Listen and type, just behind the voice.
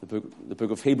the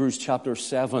book of Hebrews chapter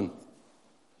 7.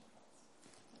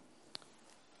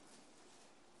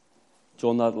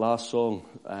 John, that last song,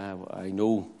 I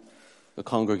know the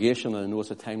congregation, and I know it's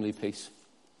a timely piece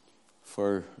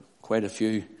for quite a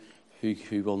few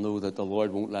who will know that the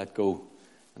Lord won't let go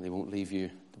and He won't leave you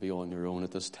to be on your own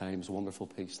at this time. It's a wonderful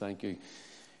piece. Thank you.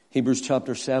 Hebrews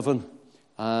chapter 7,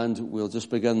 and we'll just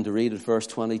begin to read at verse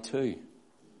 22.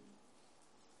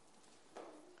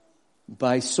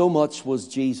 By so much was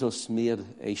Jesus made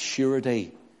a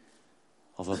surety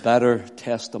of a better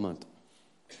testament.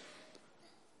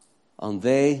 And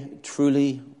they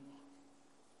truly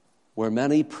were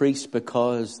many priests,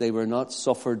 because they were not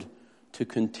suffered to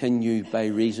continue by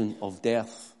reason of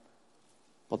death.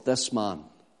 But this man,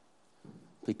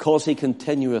 because he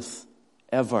continueth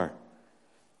ever,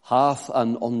 hath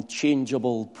an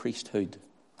unchangeable priesthood.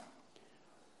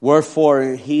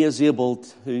 Wherefore he is able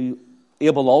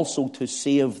also to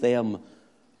save them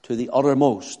to the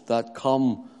uttermost that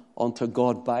come unto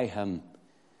God by him,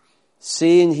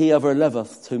 seeing he ever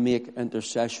liveth to make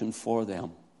intercession for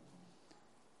them.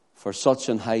 For such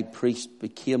an high priest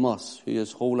became us, who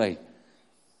is holy,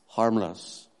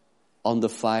 harmless,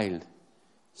 undefiled,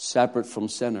 separate from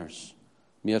sinners,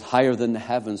 made higher than the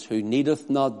heavens, who needeth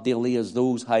not daily as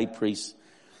those high priests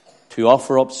to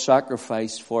offer up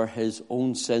sacrifice for his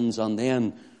own sins and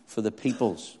then for the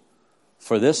people's.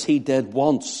 For this he did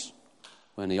once,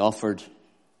 when he offered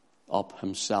up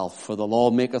himself. For the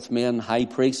law maketh men high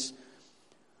priests,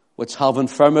 which have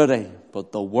infirmity,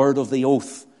 but the word of the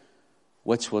oath,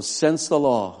 which was since the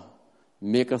law,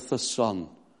 maketh the Son,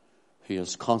 who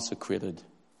is consecrated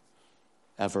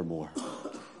evermore.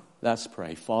 Let's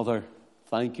pray. Father,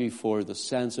 thank you for the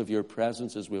sense of your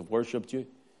presence as we've worshipped you.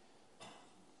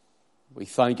 We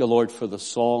thank you, Lord, for the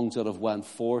songs that have went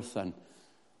forth, and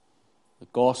the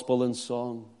gospel in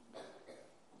song,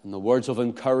 and the words of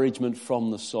encouragement from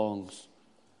the songs.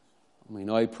 And we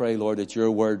now pray, Lord, that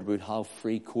your word would have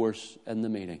free course in the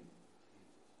meeting.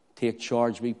 Take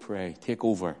charge, we pray. Take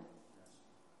over.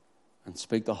 And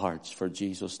speak to hearts. For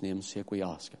Jesus' name's sake we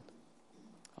ask it.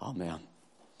 Amen.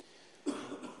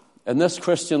 In this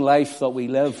Christian life that we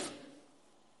live,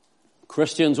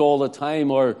 Christians all the time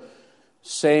are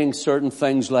saying certain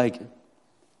things like,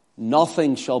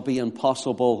 nothing shall be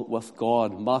impossible with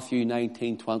God. Matthew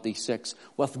 19:26.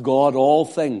 With God all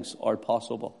things are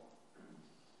possible.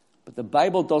 But the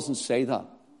Bible doesn't say that.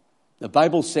 The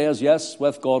Bible says, yes,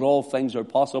 with God all things are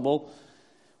possible.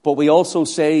 But we also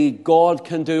say God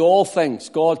can do all things.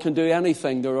 God can do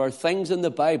anything. There are things in the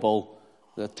Bible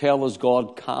that tell us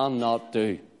God cannot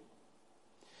do.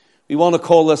 We want to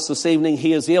call this evening,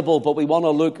 He is able, but we want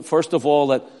to look first of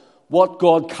all at what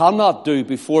God cannot do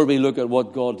before we look at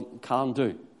what God can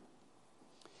do.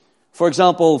 For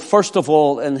example, first of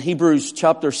all, in Hebrews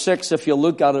chapter 6, if you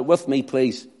look at it with me,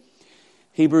 please.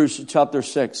 Hebrews chapter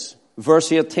 6,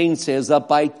 verse 18 says that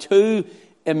by two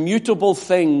immutable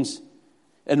things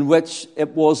in which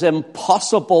it was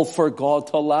impossible for God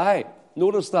to lie.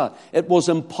 Notice that. It was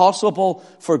impossible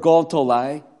for God to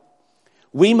lie.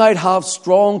 We might have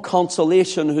strong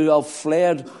consolation who have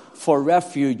fled for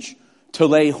refuge to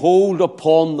lay hold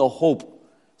upon the hope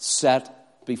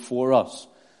set before us.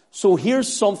 So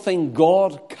here's something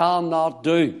God cannot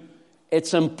do.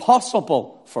 It's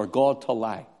impossible for God to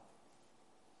lie.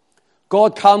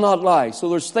 God cannot lie. So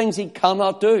there's things He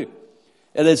cannot do.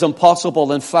 It is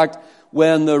impossible. In fact,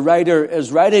 when the writer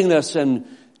is writing this in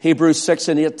Hebrews 6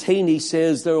 and 18, he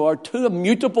says there are two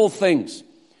immutable things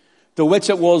to which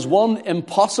it was, one,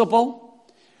 impossible,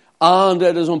 and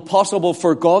it is impossible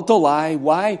for God to lie.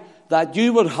 Why? That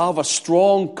you would have a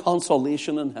strong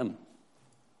consolation in Him.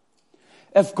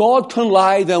 If God can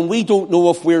lie, then we don't know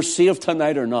if we're saved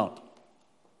tonight or not.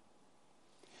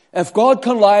 If God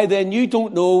can lie, then you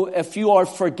don't know if you are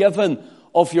forgiven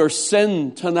of your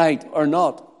sin tonight or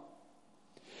not.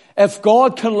 If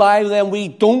God can lie, then we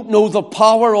don't know the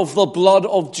power of the blood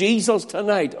of Jesus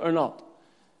tonight or not.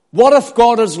 What if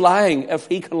God is lying if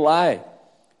He can lie?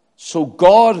 So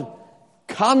God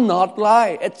cannot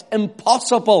lie. It's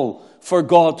impossible for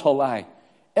God to lie.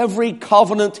 Every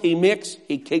covenant He makes,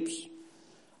 He keeps.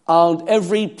 And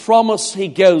every promise He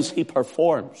gives, He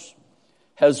performs.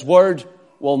 His word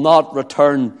will not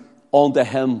return unto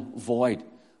Him void.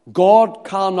 God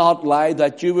cannot lie,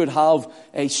 that you would have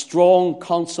a strong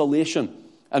consolation.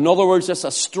 In other words, it's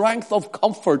a strength of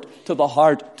comfort to the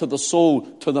heart, to the soul,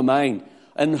 to the mind.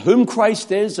 In whom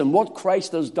Christ is and what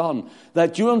Christ has done,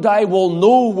 that you and I will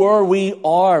know where we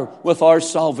are with our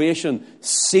salvation.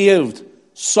 Saved,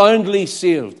 soundly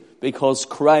saved, because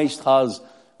Christ has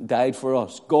died for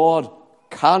us. God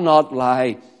cannot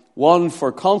lie. One,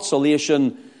 for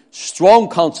consolation, strong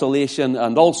consolation,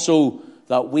 and also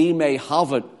that we may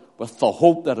have it with the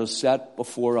hope that is set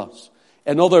before us.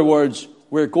 In other words,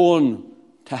 we're going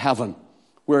to heaven.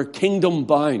 We're kingdom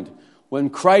bound. When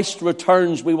Christ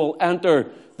returns, we will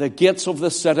enter the gates of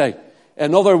the city.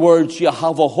 In other words, you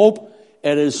have a hope.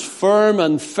 It is firm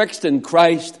and fixed in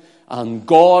Christ, and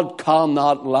God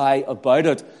cannot lie about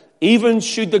it. Even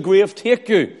should the grave take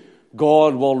you,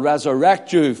 God will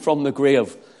resurrect you from the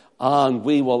grave, and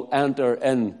we will enter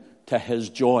into his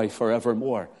joy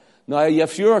forevermore. Now,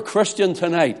 if you're a Christian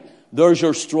tonight, there's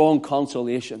your strong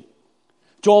consolation.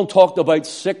 John talked about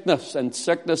sickness, and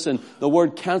the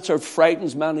word cancer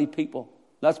frightens many people.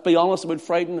 Let's be honest, it would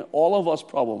frighten all of us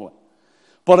probably.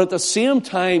 But at the same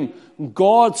time,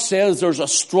 God says there's a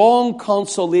strong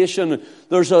consolation.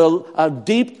 There's a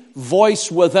deep voice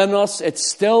within us. It's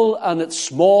still and it's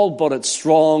small, but it's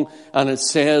strong. And it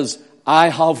says, I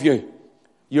have you.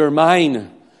 You're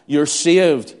mine. You're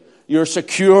saved. You're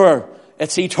secure.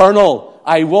 It's eternal.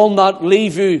 I will not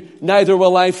leave you, neither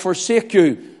will I forsake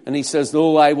you. And he says,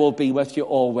 no, I will be with you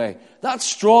always. That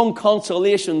strong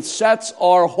consolation sets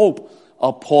our hope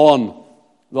upon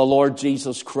the Lord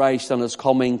Jesus Christ and his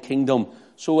coming kingdom.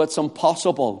 So it's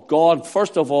impossible. God,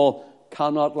 first of all,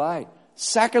 cannot lie.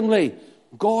 Secondly,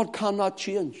 God cannot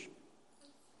change.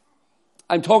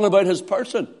 I'm talking about his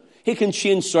person. He can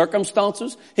change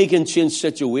circumstances. He can change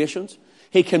situations.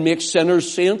 He can make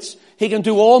sinners saints. He can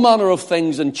do all manner of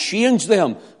things and change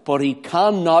them, but he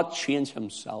cannot change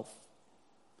himself.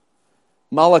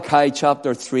 Malachi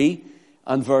chapter 3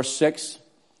 and verse 6,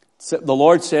 the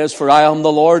Lord says, for I am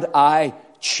the Lord, I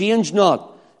change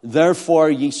not.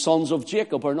 Therefore ye sons of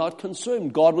Jacob are not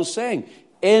consumed. God was saying,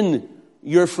 in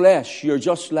your flesh, you're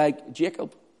just like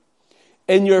Jacob.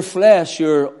 In your flesh,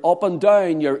 you're up and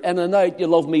down, you're in and out. You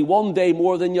love me one day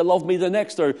more than you love me the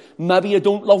next. Or maybe you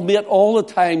don't love me at all the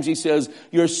times. He says,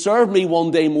 you serve me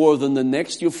one day more than the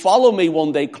next. You follow me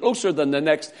one day closer than the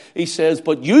next. He says,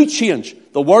 but you change.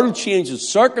 The world changes.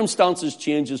 Circumstances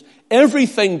changes.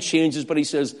 Everything changes. But he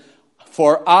says,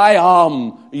 for I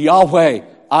am Yahweh.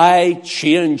 I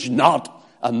change not.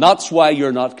 And that's why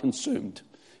you're not consumed.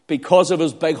 Because of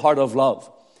his big heart of love.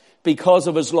 Because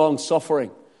of his long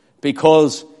suffering.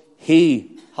 Because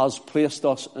he has placed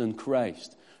us in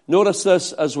Christ. Notice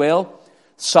this as well.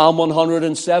 Psalm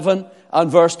 107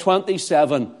 and verse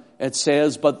 27. It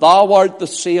says, but thou art the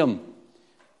same,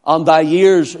 and thy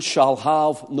years shall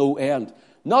have no end.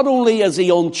 Not only is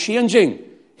he unchanging,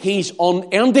 he's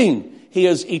unending. He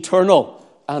is eternal.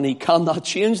 And he cannot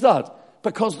change that.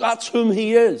 Because that's whom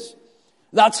he is.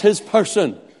 That's his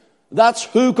person. That's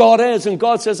who God is. And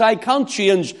God says, I can't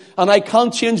change, and I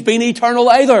can't change being eternal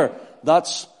either.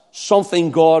 That's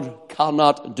something God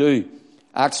cannot do.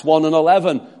 Acts 1 and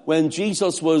 11, when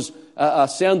Jesus was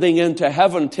ascending into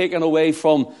heaven, taken away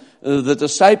from the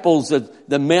disciples,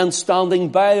 the men standing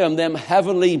by him, them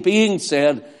heavenly beings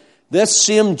said, this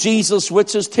same Jesus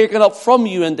which is taken up from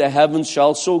you into heaven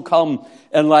shall so come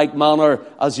in like manner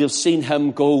as you've seen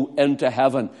him go into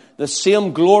heaven. The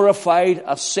same glorified,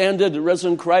 ascended,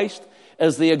 risen Christ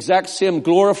is the exact same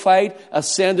glorified,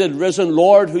 ascended, risen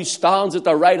Lord who stands at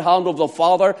the right hand of the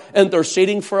Father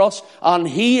interceding for us. And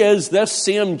he is this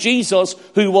same Jesus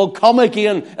who will come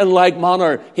again in like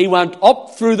manner. He went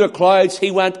up through the clouds.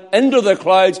 He went into the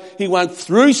clouds. He went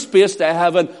through space to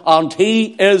heaven. And he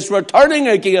is returning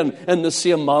again in the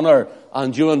same manner.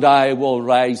 And you and I will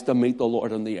rise to meet the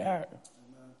Lord in the air.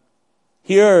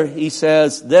 Here he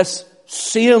says, this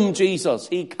same Jesus,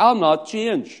 he cannot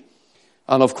change.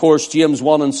 And of course, James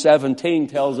 1 and 17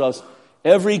 tells us,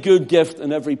 every good gift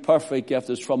and every perfect gift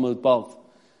is from above,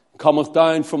 cometh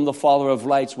down from the Father of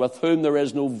lights, with whom there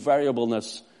is no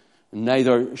variableness,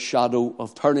 neither shadow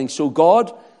of turning. So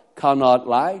God cannot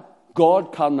lie,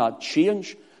 God cannot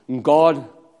change, and God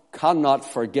cannot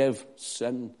forgive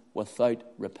sin without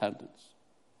repentance.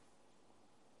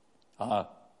 Let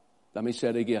me say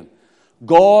it again.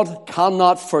 God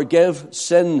cannot forgive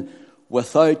sin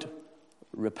without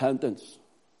repentance.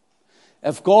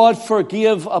 If God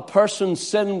forgave a person's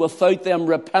sin without them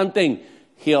repenting,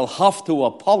 he'll have to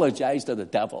apologize to the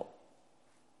devil.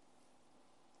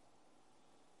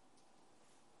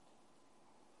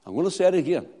 I'm going to say it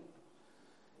again.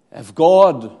 If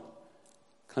God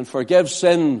can forgive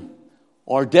sin,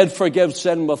 or did forgive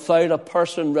sin without a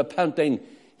person repenting,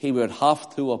 he would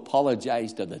have to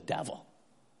apologize to the devil.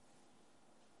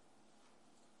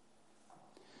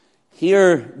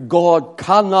 Here, God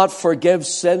cannot forgive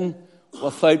sin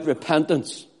without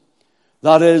repentance.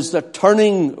 That is, the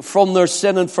turning from their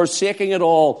sin and forsaking it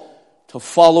all to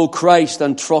follow Christ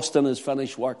and trust in his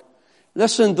finished work.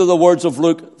 Listen to the words of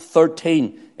Luke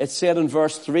 13. It's said in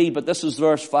verse 3, but this is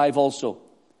verse 5 also.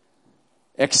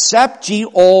 Except ye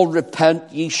all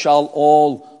repent, ye shall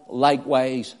all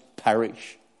likewise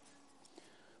perish.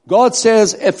 God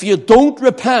says, if you don't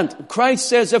repent, Christ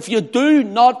says, if you do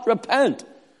not repent,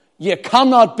 you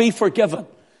cannot be forgiven.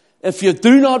 If you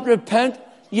do not repent,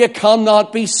 you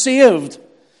cannot be saved.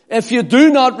 If you do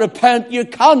not repent, you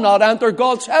cannot enter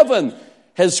God's heaven.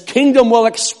 His kingdom will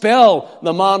expel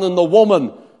the man and the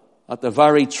woman at the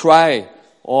very try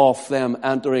of them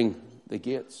entering the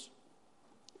gates.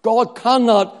 God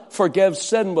cannot forgive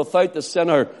sin without the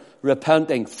sinner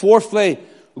repenting. Fourthly,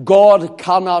 God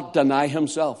cannot deny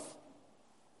himself.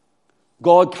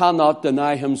 God cannot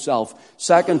deny himself.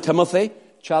 2 Timothy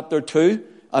chapter 2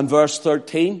 and verse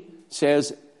 13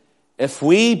 says, if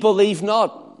we believe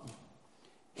not,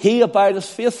 he abideth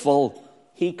faithful,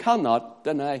 he cannot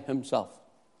deny himself.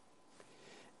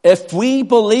 If we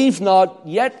believe not,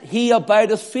 yet he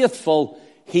abideth faithful,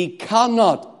 he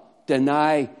cannot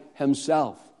deny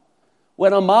himself.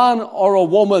 When a man or a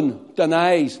woman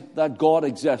denies that God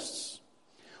exists,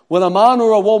 when a man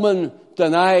or a woman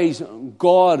denies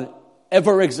God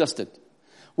ever existed,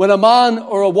 when a man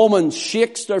or a woman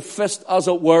shakes their fist, as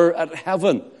it were, at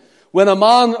heaven, when a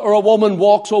man or a woman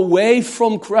walks away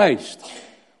from Christ,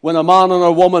 when a man or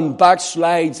a woman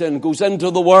backslides and goes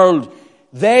into the world,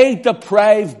 they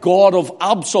deprive God of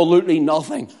absolutely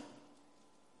nothing.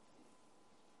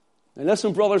 Now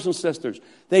listen, brothers and sisters,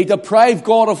 they deprive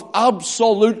God of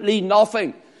absolutely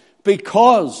nothing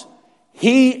because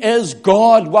he is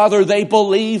God whether they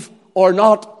believe or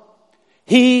not.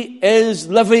 He is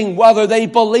living whether they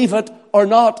believe it or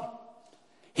not.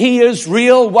 He is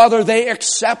real whether they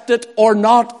accept it or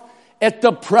not. It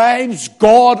deprives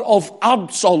God of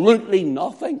absolutely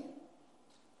nothing.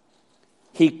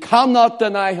 He cannot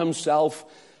deny himself,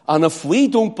 and if we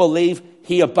don't believe,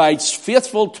 he abides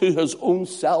faithful to his own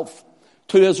self,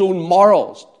 to his own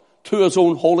morals, to his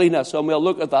own holiness, and we'll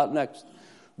look at that next.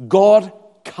 God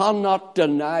cannot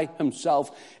deny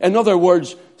himself. In other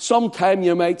words, sometime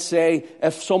you might say,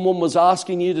 if someone was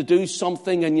asking you to do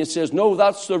something and you says, no,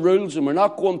 that's the rules and we're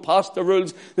not going past the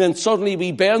rules, then suddenly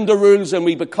we bend the rules and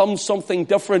we become something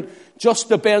different just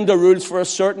to bend the rules for a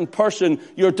certain person.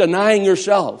 You're denying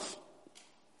yourself.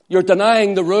 You're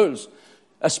denying the rules,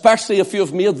 especially if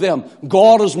you've made them.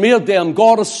 God has made them.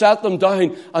 God has set them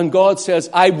down. And God says,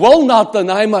 I will not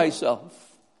deny myself.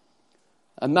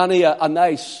 And many a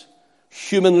nice,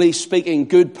 humanly speaking,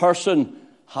 good person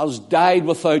has died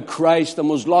without Christ and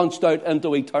was launched out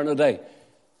into eternity.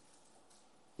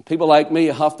 People like me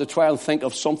have to try and think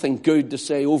of something good to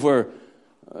say over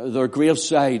their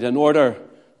graveside in order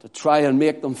to try and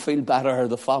make them feel better,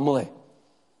 the family.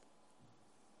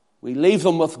 We leave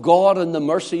them with God and the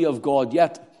mercy of God,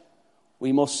 yet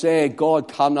we must say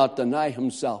God cannot deny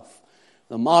himself.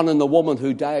 The man and the woman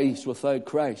who dies without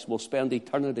Christ will spend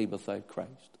eternity without Christ.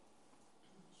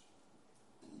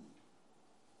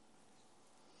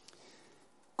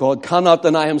 God cannot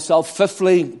deny himself.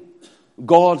 Fifthly,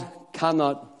 God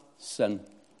cannot sin.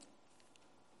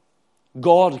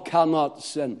 God cannot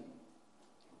sin.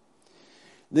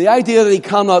 The idea that he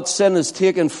cannot sin is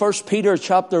taken 1 Peter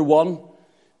chapter 1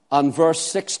 and verse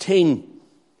 16.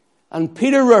 And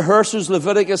Peter rehearses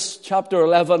Leviticus chapter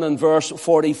 11 and verse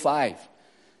 45.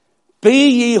 Be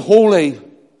ye holy,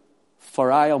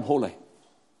 for I am holy.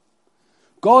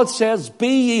 God says, be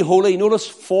ye holy. Notice,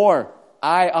 for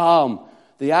I am.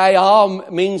 The I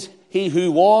am means he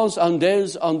who was and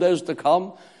is to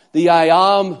come. The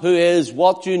I am who is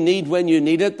what you need when you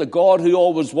need it. The God who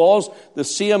always was. The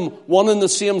same, one and the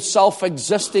same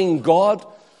self-existing God.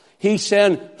 He's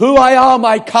saying, who I am,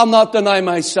 I cannot deny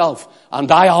myself.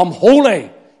 And I am holy.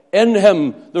 In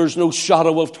him, there's no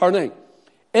shadow of turning.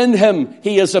 In him,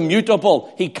 he is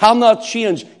immutable. He cannot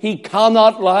change. He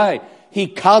cannot lie. He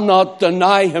cannot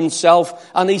deny himself.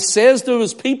 And he says to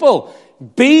his people,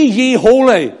 be ye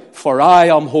holy, for I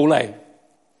am holy.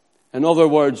 In other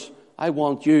words, I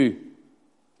want you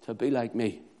to be like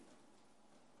me.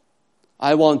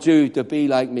 I want you to be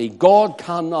like me. God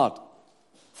cannot.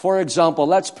 For example,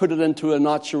 let's put it into a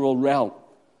natural realm.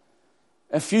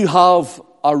 If you have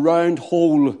a round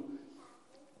hole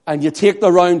and you take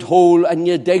the round hole and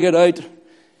you dig it out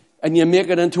and you make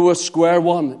it into a square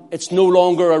one, it's no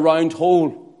longer a round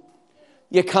hole.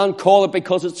 You can't call it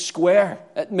because it's square.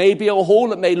 It may be a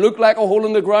hole, it may look like a hole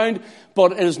in the ground,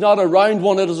 but it is not a round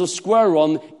one, it is a square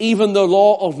one. Even the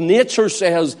law of nature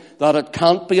says that it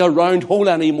can't be a round hole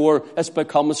anymore, it's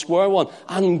become a square one.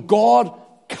 And God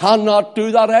cannot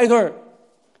do that either.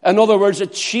 In other words,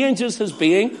 it changes his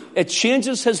being, it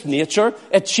changes his nature,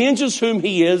 it changes whom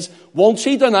he is. Once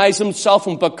he denies himself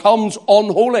and becomes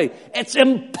unholy, it's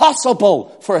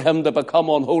impossible for him to become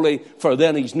unholy, for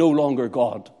then he's no longer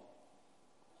God.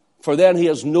 For then he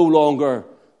is no longer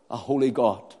a holy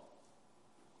God.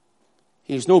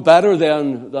 He's no better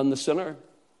than the sinner.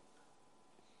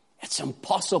 It's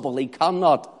impossible. He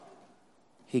cannot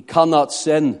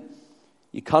sin.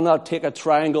 You cannot take a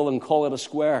triangle and call it a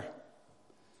square.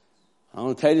 I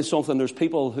want to tell you something. There's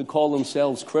people who call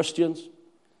themselves Christians,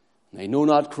 and they know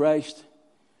not Christ.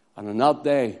 And on that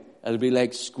day, it'll be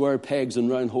like square pegs and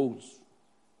round holes.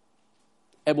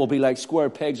 It will be like square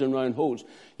pegs and round holes.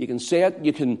 You can say it,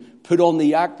 you can put on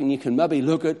the act, and you can maybe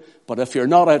look it, but if you're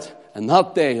not it, on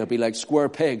that day, it'll be like square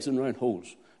pegs and round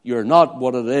holes. You're not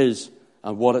what it is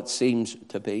and what it seems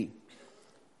to be.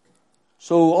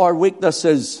 So our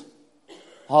weaknesses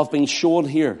have been shown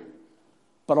here.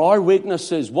 But our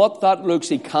weaknesses, what that looks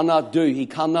he cannot do,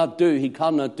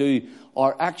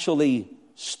 are actually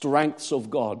strengths of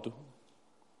God.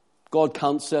 God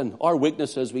can't sin. Our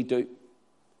weaknesses we do.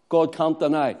 God can't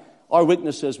deny. Our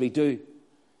weaknesses we do.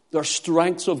 They're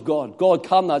strengths of God. God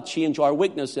cannot change our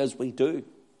weaknesses we do.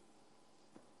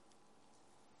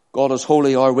 God is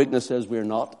holy. Our weaknesses we're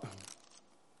not.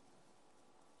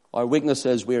 Our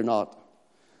weaknesses we're not.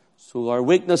 So our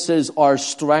weaknesses are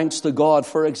strengths to God.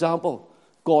 For example,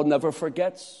 God never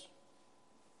forgets.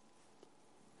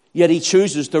 Yet he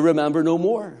chooses to remember no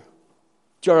more.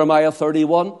 Jeremiah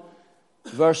 31,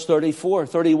 verse 34,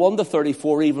 31 to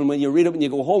 34, even when you read it when you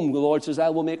go home, the Lord says, I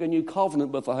will make a new covenant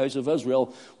with the house of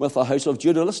Israel, with the house of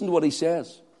Judah. Listen to what he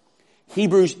says.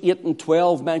 Hebrews 8 and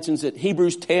 12 mentions it.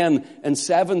 Hebrews 10 and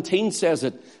 17 says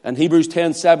it. And Hebrews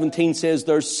 10, 17 says,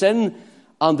 their sin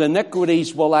and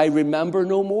iniquities will I remember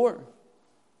no more.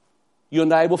 You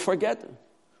and I will forget.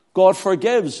 God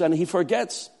forgives and he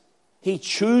forgets. He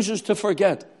chooses to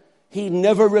forget. He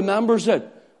never remembers it.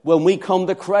 When we come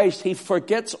to Christ, he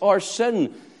forgets our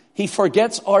sin. He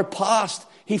forgets our past.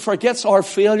 He forgets our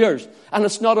failures. And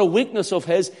it's not a weakness of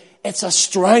his. It's a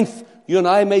strength. You and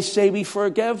I may say we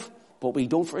forgive, but we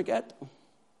don't forget.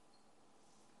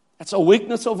 It's a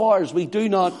weakness of ours. We do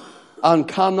not and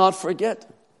cannot forget.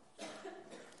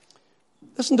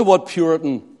 Listen to what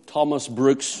Puritan Thomas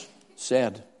Brooks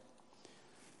said.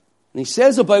 And he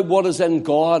says about what is in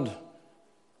God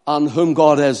and whom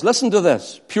God is. Listen to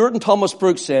this. Puritan Thomas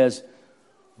Brooks says,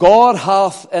 God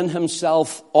hath in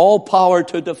himself all power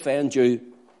to defend you,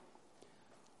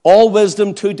 all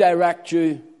wisdom to direct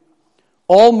you,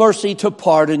 all mercy to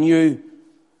pardon you,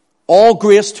 all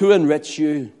grace to enrich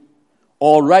you,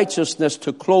 all righteousness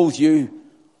to clothe you,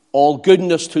 all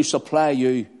goodness to supply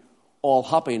you, all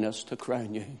happiness to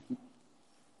crown you.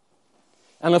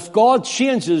 And if God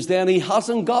changes, then he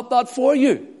hasn't got that for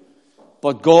you.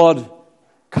 But God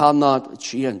cannot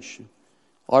change.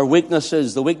 Our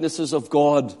weaknesses, the weaknesses of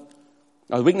God,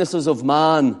 our weaknesses of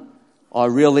man are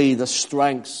really the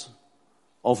strengths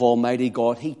of Almighty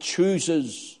God. He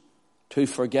chooses to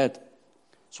forget.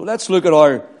 So let's look at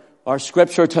our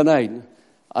scripture tonight,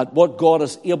 at what God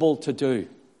is able to do.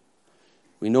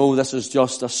 We know this is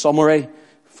just a summary,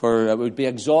 for it would be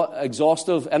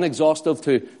inexhaustive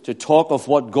to talk of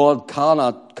what God can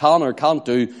or can't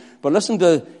do. But listen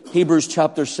to Hebrews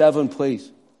chapter 7, please.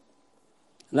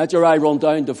 Let your eye run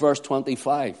down to verse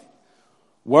 25.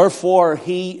 Wherefore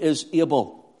he is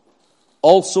able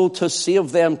also to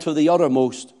save them to the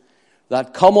uttermost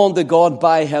that come unto God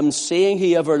by him, seeing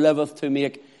he ever liveth to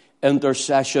make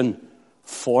intercession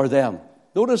for them.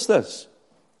 Notice this.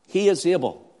 He is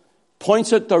able.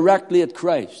 Points it directly at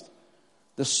Christ.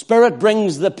 The Spirit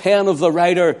brings the pen of the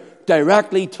writer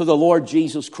directly to the Lord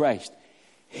Jesus Christ.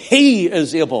 He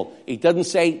is able. He didn't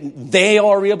say they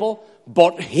are able,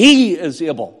 but he is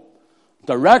able.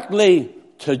 Directly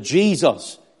to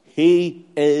Jesus. He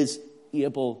is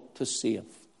able to save.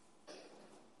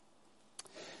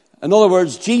 In other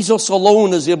words, Jesus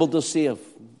alone is able to save.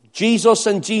 Jesus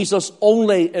and Jesus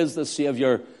only is the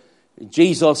Savior.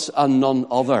 Jesus and none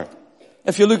other.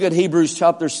 If you look at Hebrews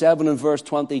chapter 7 and verse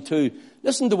 22,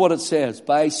 listen to what it says.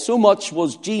 By so much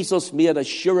was Jesus made a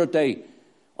surety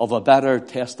of a better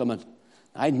testament.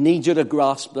 I need you to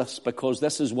grasp this, because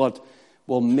this is what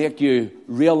will make you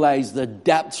realize the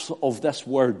depths of this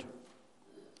word.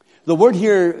 The word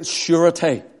here,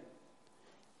 surety.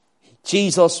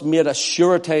 Jesus made a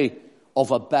surety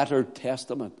of a better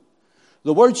testament.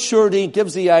 The word surety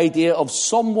gives the idea of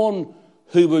someone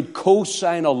who would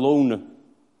co-sign a loan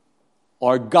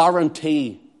or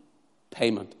guarantee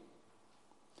payment.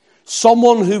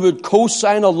 Someone who would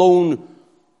co-sign a loan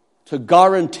to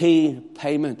guarantee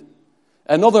payment.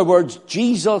 In other words,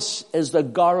 Jesus is the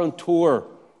guarantor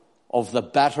of the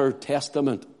better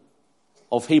testament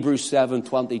of Hebrews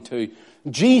 7:22.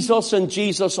 Jesus and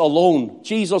Jesus alone,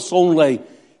 Jesus only,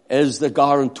 is the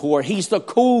guarantor. He's the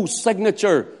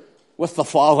co-signature with the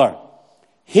Father.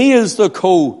 He is the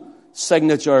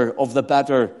co-signature of the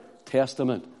better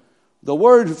testament. The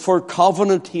word for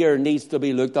covenant here needs to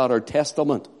be looked at, or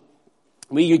testament.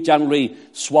 We generally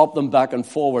swap them back and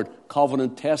forward.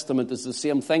 Covenant, testament is the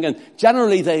same thing, and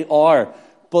generally they are.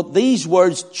 But these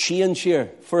words change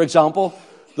here. For example,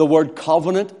 the word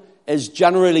covenant is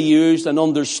generally used and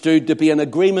understood to be an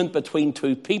agreement between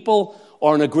two people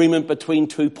or an agreement between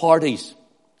two parties.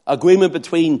 Agreement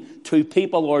between two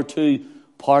people or two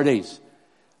parties.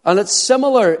 And it's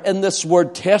similar in this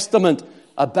word testament,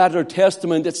 a better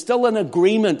testament. It's still an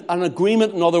agreement. An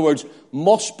agreement, in other words,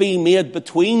 must be made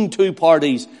between two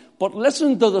parties. But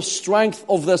listen to the strength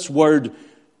of this word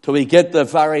till we get the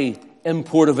very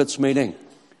import of its meaning.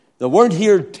 The word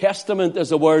here, testament,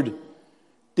 is a word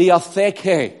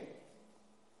diatheke.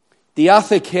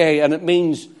 Diatheke, and it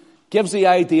means, gives the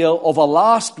idea of a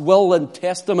last will and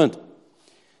testament.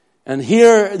 And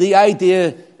here the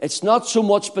idea, it's not so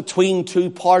much between two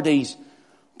parties,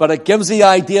 but it gives the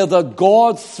idea that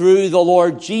God, through the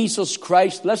Lord Jesus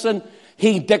Christ, listen,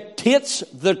 He dictates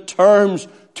the terms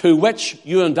to which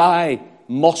you and I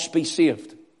must be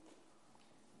saved.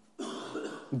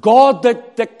 God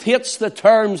dictates the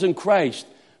terms in Christ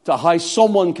to how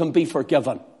someone can be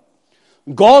forgiven.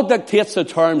 God dictates the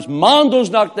terms. Man does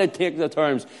not dictate the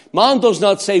terms. Man does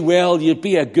not say, well, you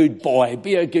be a good boy,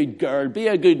 be a good girl, be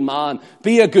a good man,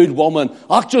 be a good woman.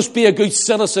 I'll just be a good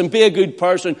citizen, be a good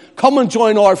person. Come and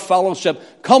join our fellowship.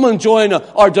 Come and join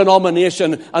our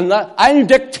denomination. And I'll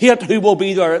dictate who will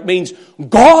be there. It means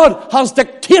God has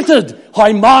dictated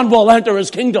how man will enter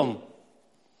His kingdom.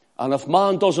 And if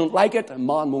man doesn't like it,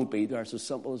 man won't be there. It's as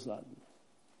simple as that.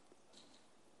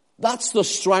 That's the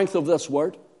strength of this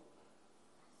word.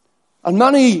 And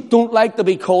many don't like to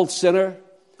be called sinner.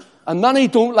 And many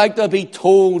don't like to be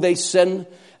told they sin.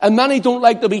 And many don't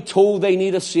like to be told they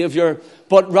need a Savior.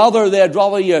 But rather, they'd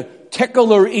rather you tickle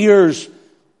their ears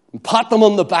and pat them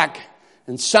on the back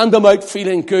and send them out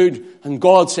feeling good. And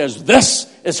God says,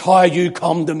 this is how you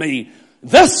come to me.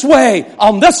 This way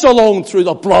and this alone, through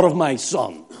the blood of my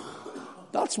Son.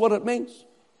 That's what it means.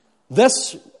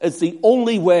 This is the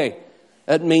only way.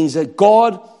 It means that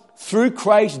God, through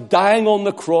Christ dying on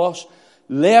the cross,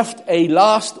 left a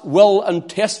last will and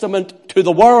testament to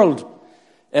the world.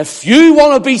 If you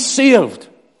want to be saved,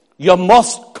 you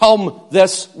must come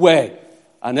this way.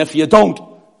 And if you don't,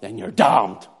 then you're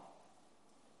damned.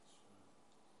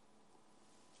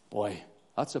 Boy,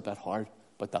 that's a bit hard,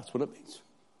 but that's what it means.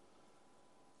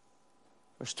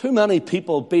 There's too many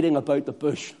people beating about the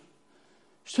bush.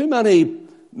 There's too many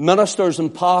ministers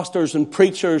and pastors and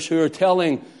preachers who are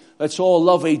telling it's all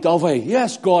lovey-dovey.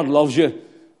 Yes, God loves you,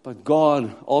 but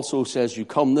God also says you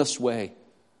come this way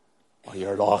or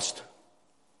you're lost.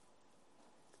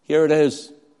 Here it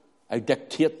is. I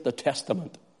dictate the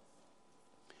testament.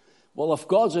 Well, if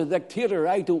God's a dictator,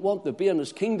 I don't want to be in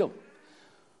His kingdom.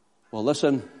 Well,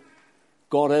 listen,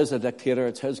 God is a dictator.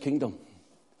 It's His kingdom.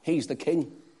 He's the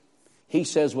king. He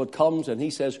says what comes, and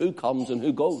He says who comes and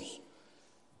who goes.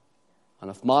 And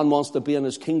if man wants to be in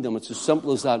His kingdom, it's as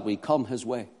simple as that. We come His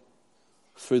way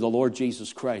through the Lord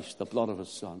Jesus Christ, the blood of His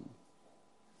Son.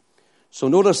 So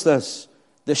notice this.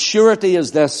 The surety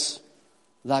is this,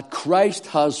 that Christ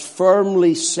has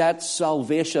firmly set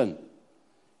salvation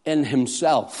in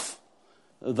Himself.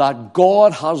 That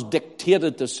God has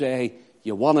dictated to say,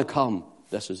 you want to come,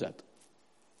 this is it.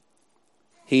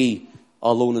 He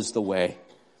alone is the way.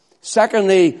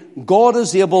 Secondly, God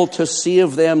is able to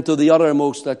save them to the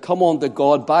uttermost that come unto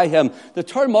God by Him. The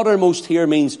term uttermost here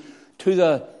means to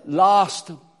the last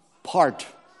part,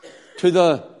 to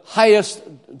the highest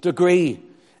degree.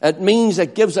 It means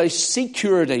it gives a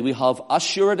security. We have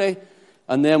assurity,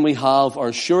 and then we have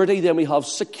our surety, then we have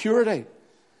security.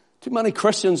 Too many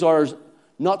Christians are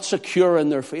not secure in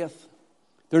their faith.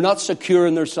 They're not secure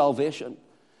in their salvation.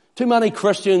 Too many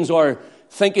Christians are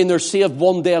thinking they're saved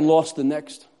one day and lost the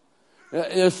next.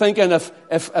 You're thinking,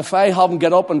 if I haven't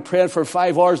get up and prayed for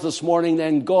 5 hours this morning,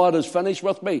 then God is finished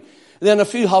with me. And then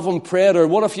if you haven't prayed, or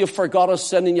what if you forgot a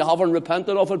sin and you haven't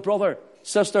repented of it, brother,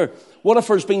 sister? What if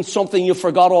there's been something you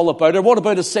forgot all about? Or what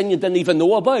about a sin you didn't even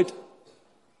know about?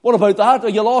 What about that? Are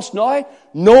you lost now?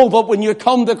 No, but when you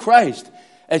come to Christ,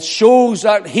 it shows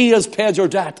that He has paid your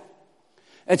debt.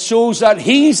 It shows that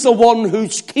He's the one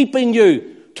who's keeping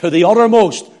you to the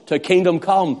uttermost, to kingdom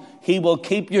come. He will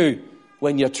keep you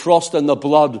when you trust in the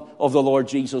blood of the Lord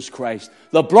Jesus Christ.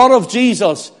 The blood of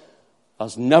Jesus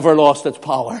has never lost its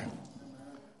power.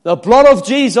 The blood of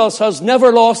Jesus has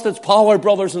never lost its power,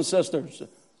 brothers and sisters.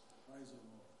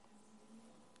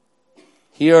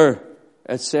 Here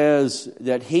it says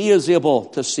that he is able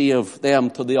to save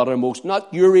them to the uttermost.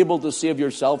 Not you're able to save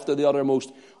yourself to the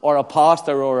uttermost, or a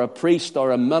pastor or a priest or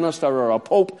a minister or a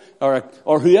pope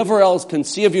or whoever else can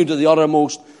save you to the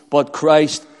uttermost, but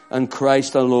Christ and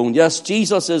Christ alone. Yes,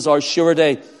 Jesus is our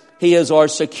surety. He is our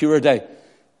security.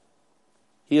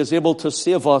 He is able to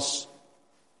save us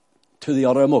to the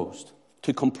uttermost,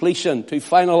 to completion, to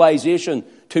finalization,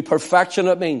 to perfection.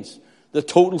 It means the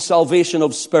total salvation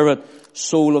of spirit,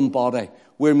 soul and body.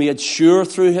 We're made sure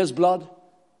through his blood.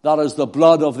 That is the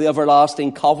blood of the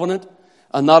everlasting covenant.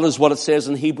 And that is what it says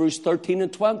in Hebrews 13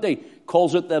 and 20.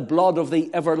 Calls it the blood of the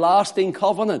everlasting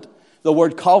covenant. The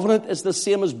word covenant is the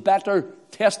same as better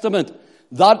testament.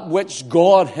 That which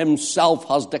God himself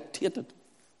has dictated.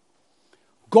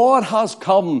 God has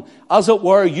come, as it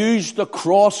were, used the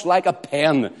cross like a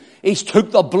pen. He's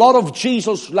took the blood of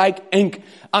Jesus like ink,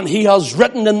 and he has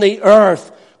written in the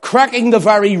earth, cracking the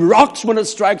very rocks when it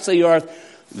strikes the earth,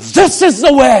 this is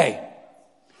the way.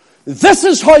 This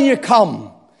is how you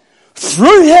come.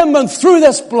 Through him and through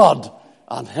this blood,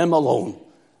 and him alone.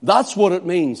 That's what it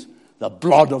means. The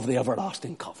blood of the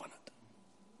everlasting covenant.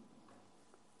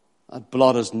 That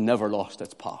blood has never lost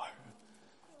its power.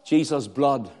 Jesus'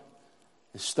 blood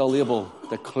is still able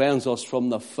to cleanse us from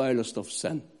the foulest of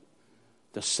sin,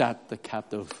 to set the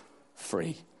captive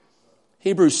free.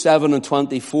 Hebrews 7 and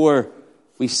 24,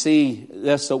 we see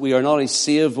this, that we are not only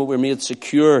saved, but we're made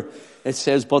secure. It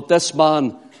says, but this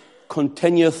man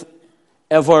continueth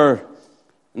ever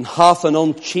and hath an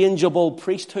unchangeable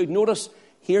priesthood. Notice,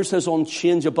 here's his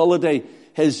unchangeability,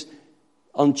 his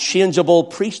unchangeable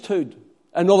priesthood.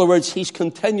 In other words, he's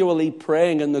continually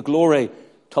praying in the glory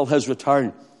till his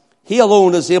return. He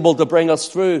alone is able to bring us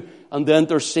through and to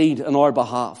intercede in our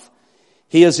behalf.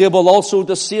 He is able also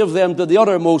to save them to the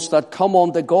uttermost that come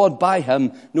unto God by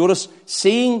him. Notice,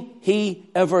 seeing he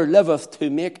ever liveth to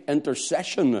make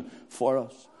intercession for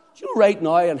us. Do you know right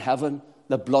now in heaven,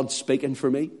 the blood's speaking for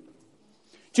me?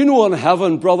 Do you know in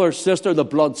heaven, brother, sister, the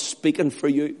blood's speaking for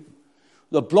you?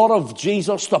 The blood of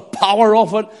Jesus, the power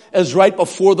of it is right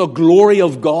before the glory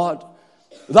of God.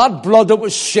 That blood that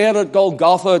was shed at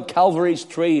Golgotha, at Calvary's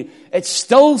tree, it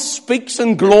still speaks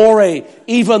in glory,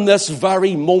 even this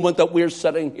very moment that we're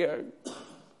sitting here.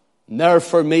 And there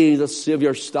for me, the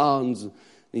Savior stands.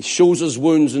 He shows his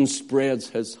wounds and spreads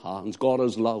his hands. God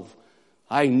is love.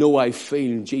 I know, I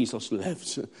feel Jesus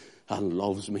lives and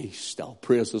loves me still.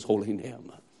 Praise his holy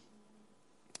name.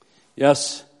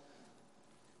 Yes,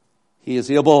 he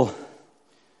is able.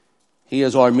 He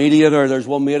is our mediator. There's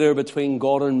one mediator between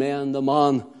God and men, the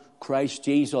man, Christ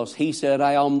Jesus. He said,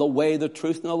 I am the way, the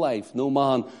truth, and the life. No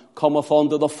man cometh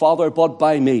unto the Father but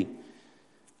by me.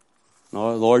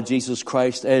 Our Lord Jesus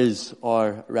Christ is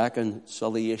our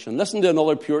reconciliation. Listen to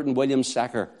another Puritan, William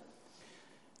Sacker.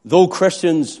 Though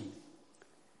Christians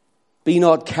be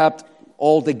not kept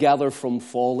altogether from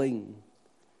falling,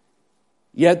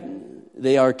 yet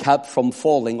they are kept from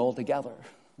falling altogether.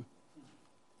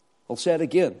 I'll say it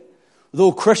again.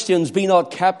 Though Christians be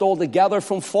not kept altogether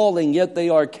from falling, yet they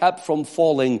are kept from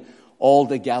falling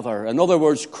altogether. In other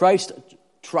words, Christ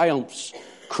triumphs,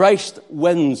 Christ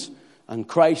wins, and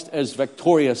Christ is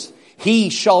victorious. He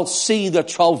shall see the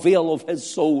travail of his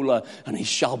soul, and he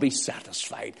shall be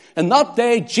satisfied. In that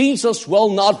day, Jesus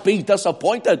will not be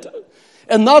disappointed.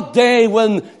 In that day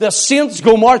when the saints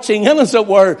go marching in, as it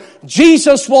were,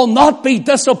 Jesus will not be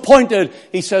disappointed.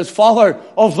 He says, Father,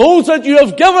 of those that you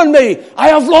have given me, I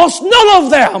have lost none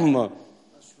of them.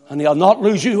 And he'll not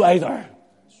lose you either.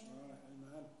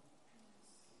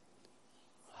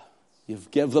 You've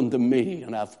given them to me,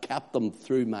 and I've kept them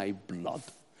through my blood.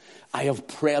 I have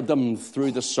prayed them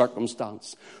through the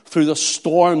circumstance, through the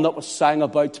storm that was sang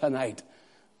about tonight.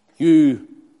 You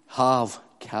have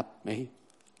kept me.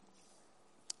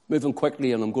 Moving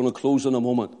quickly, and I'm going to close in a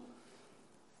moment.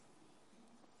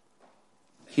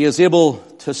 He is able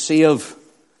to save.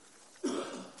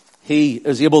 He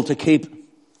is able to keep.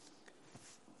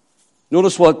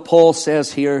 Notice what Paul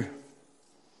says here.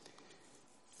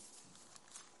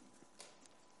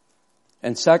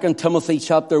 In 2 Timothy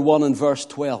chapter 1 and verse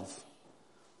 12.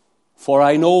 For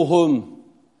I know whom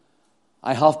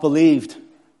I have believed,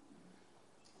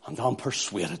 and I'm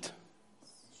persuaded.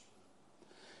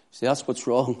 See, that's what's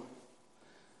wrong.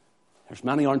 There's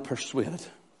many aren't persuaded.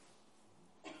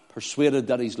 Persuaded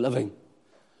that he's living.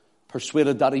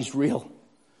 Persuaded that he's real.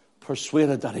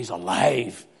 Persuaded that he's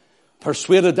alive.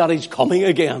 Persuaded that he's coming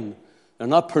again. They're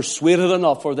not persuaded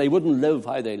enough, or they wouldn't live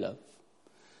how they live.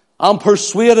 I'm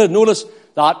persuaded, notice,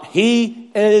 that he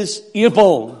is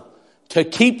able to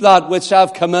keep that which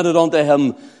I've committed unto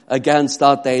him against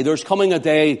that day. There's coming a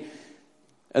day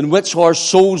in which our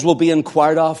souls will be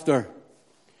inquired after. And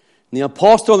the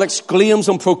apostle exclaims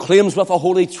and proclaims with a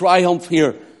holy triumph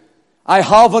here, I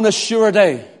have an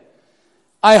assurity.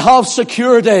 I have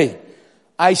security.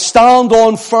 I stand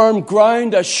on firm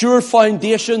ground, a sure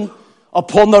foundation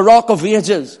upon the rock of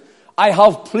ages. I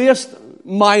have placed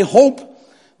my hope,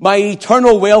 my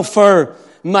eternal welfare,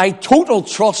 my total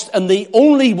trust in the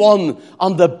only one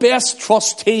and the best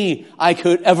trustee I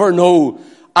could ever know.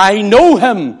 I know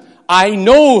him. I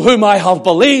know whom I have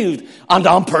believed, and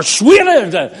I'm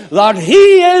persuaded that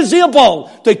he is able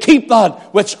to keep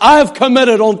that which I have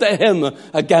committed unto him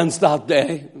against that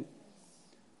day.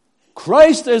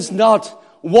 Christ is not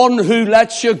one who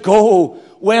lets you go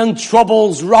when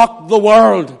troubles rock the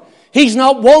world. He's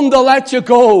not one to let you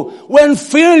go when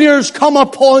failures come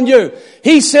upon you.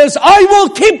 He says, I will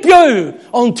keep you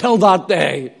until that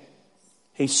day.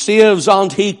 He saves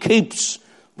and he keeps.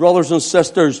 Brothers and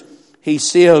sisters, he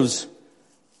saves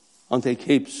and he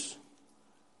keeps.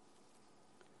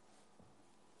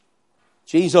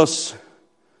 Jesus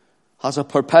has a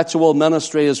perpetual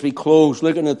ministry as we close.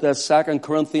 Looking at this, 2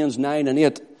 Corinthians 9 and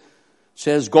 8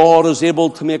 says, God is able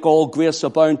to make all grace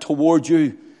abound toward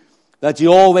you, that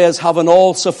you always have an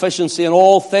all sufficiency in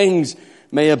all things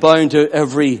may abound to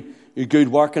every good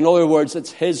work. In other words,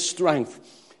 it's his strength.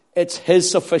 It's his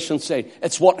sufficiency.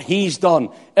 It's what he's done.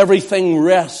 Everything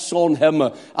rests on him,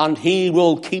 and he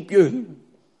will keep you.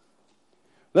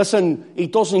 Listen, he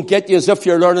doesn't get you as if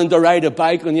you're learning to ride a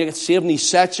bike and you get saved and he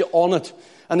sets you on it.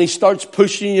 And he starts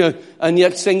pushing you, and the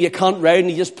next thing you can't ride, and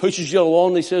he just pushes you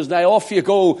along. He says, now off you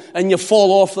go, and you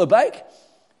fall off the bike.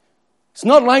 It's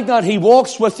not like that. He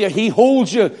walks with you, he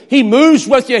holds you, he moves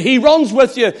with you, he runs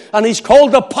with you, and he's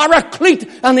called a paraclete,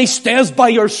 and he stays by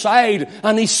your side,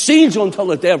 and he seals you until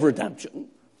the day of redemption.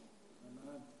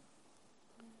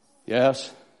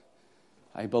 Yes,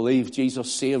 I believe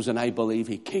Jesus saves, and I believe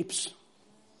he keeps.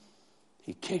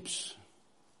 He keeps.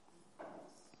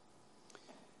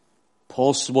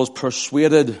 Paul was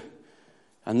persuaded,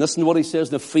 and listen to what he says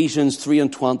in Ephesians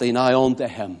 3:20, now unto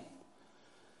him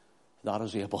that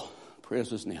is able. Praise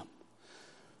his name.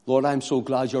 Lord, I'm so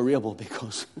glad you're able,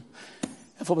 because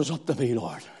if it was up to me,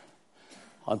 Lord,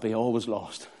 I'd be always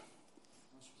lost.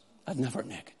 I'd never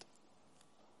make it.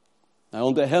 Now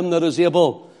unto him that is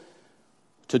able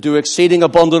to do exceeding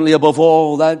abundantly above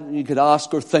all that you could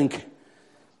ask or think,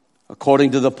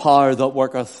 according to the power that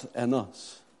worketh in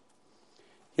us.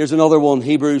 Here's another one,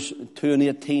 Hebrews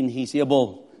 2:18. He's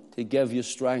able to give you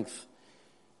strength.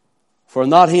 For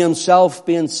not he himself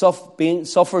being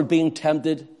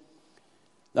tempted,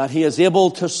 that he is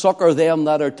able to succor them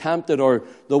that are tempted. Or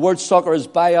the word succor is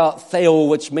baia theo,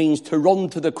 which means to run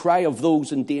to the cry of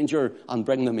those in danger and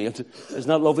bring them aid. Isn't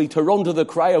that lovely? To run to the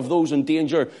cry of those in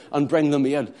danger and bring them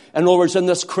aid. In other words, in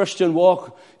this Christian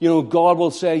walk, God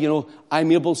will say,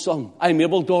 I'm able, son, I'm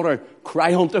able, daughter,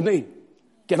 cry unto me.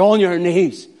 Get on your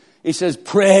knees. He says,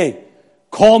 pray,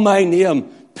 call my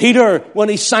name. Peter, when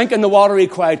he sank in the water, he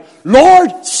cried,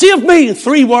 Lord, save me.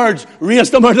 3 words,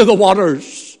 raised him out of the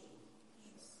waters.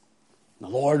 The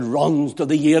Lord runs to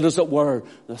the aid, as it were,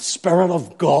 the Spirit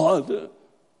of God.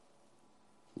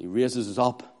 He raises us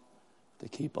up to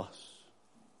keep us.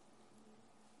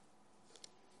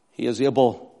 He is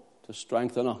able to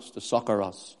strengthen us, to succor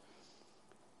us.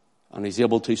 And he's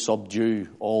able to subdue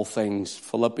all things.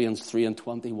 Philippians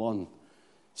 3:21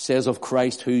 says of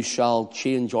Christ, who shall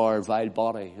change our vile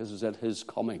body. This is at his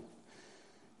coming.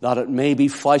 That it may be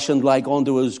fashioned like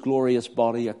unto his glorious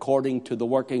body, according to the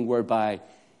working whereby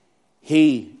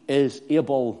he is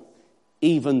able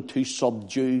even to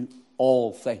subdue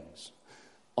all things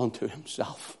unto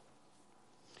himself.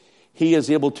 He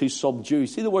is able to subdue.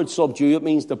 See the word subdue, it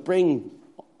means to bring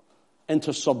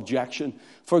into subjection.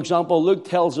 For example, Luke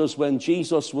tells us when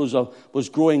Jesus was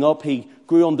growing up, he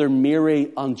grew under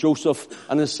Mary and Joseph,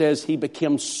 and it says he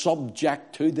became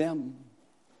subject to them.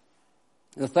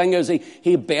 The thing is,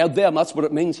 he obeyed them. That's what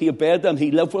it means. He obeyed them.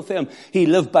 He lived with them. He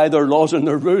lived by their laws and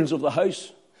their rules of the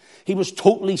house. He was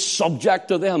totally subject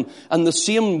to them. And the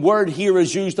same word here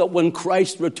is used that when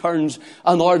Christ returns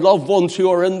and our loved ones who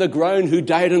are in the ground, who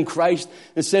died in Christ,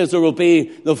 it says there will be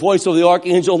the voice of the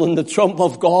archangel and the trump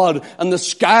of God, and the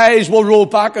skies will roll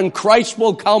back and Christ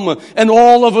will come in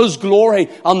all of his glory,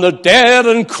 and the dead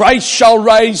in Christ shall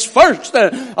rise first,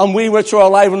 and we which are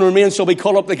alive and remain shall be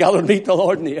caught up together and meet the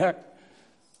Lord in the air.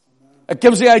 It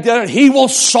gives the idea that he will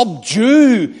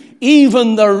subdue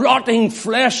even the rotting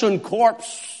flesh and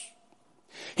corpse.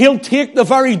 He'll take the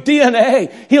very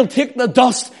DNA. He'll take the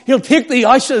dust. He'll take the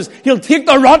ashes. He'll take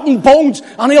the rotten bones,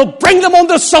 and He'll bring them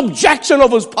under subjection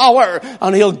of His power,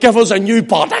 and He'll give us a new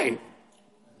body.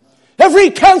 Every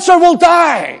cancer will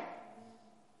die.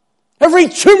 Every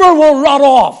tumor will rot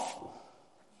off.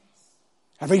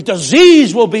 Every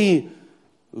disease will be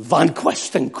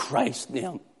vanquished in Christ's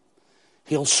name.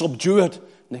 He'll subdue it.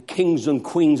 And the kings and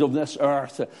queens of this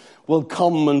earth will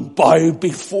come and bow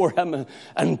before Him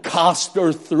and cast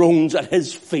their thrones at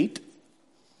His feet.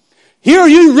 Here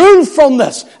you rule from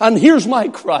this, and here's my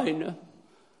crown.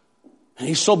 And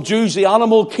He subdues the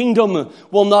animal kingdom,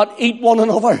 will not eat one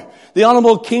another. The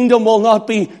animal kingdom will not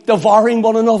be devouring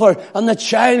one another. And the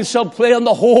child shall play in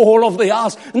the hole of the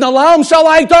ass. And the lamb shall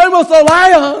lie down with the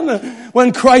lion.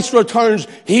 When Christ returns,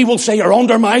 He will say, you're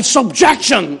under my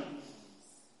subjection.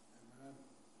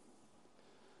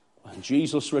 When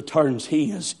Jesus returns,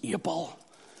 He is able.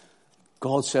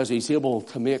 God says He's able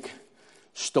to make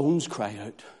stones cry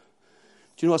out.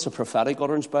 Do you know that's a prophetic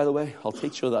utterance, by the way? I'll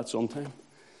teach you that sometime.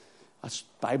 That's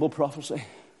Bible prophecy.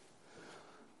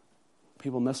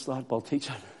 People miss that, but I'll teach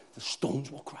it. The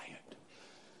stones will cry out.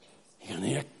 He'll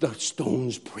make the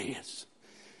stones praise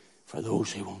for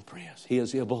those who won't praise. He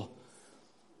is able.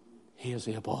 He is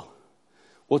able.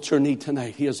 What's your need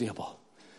tonight? He is able.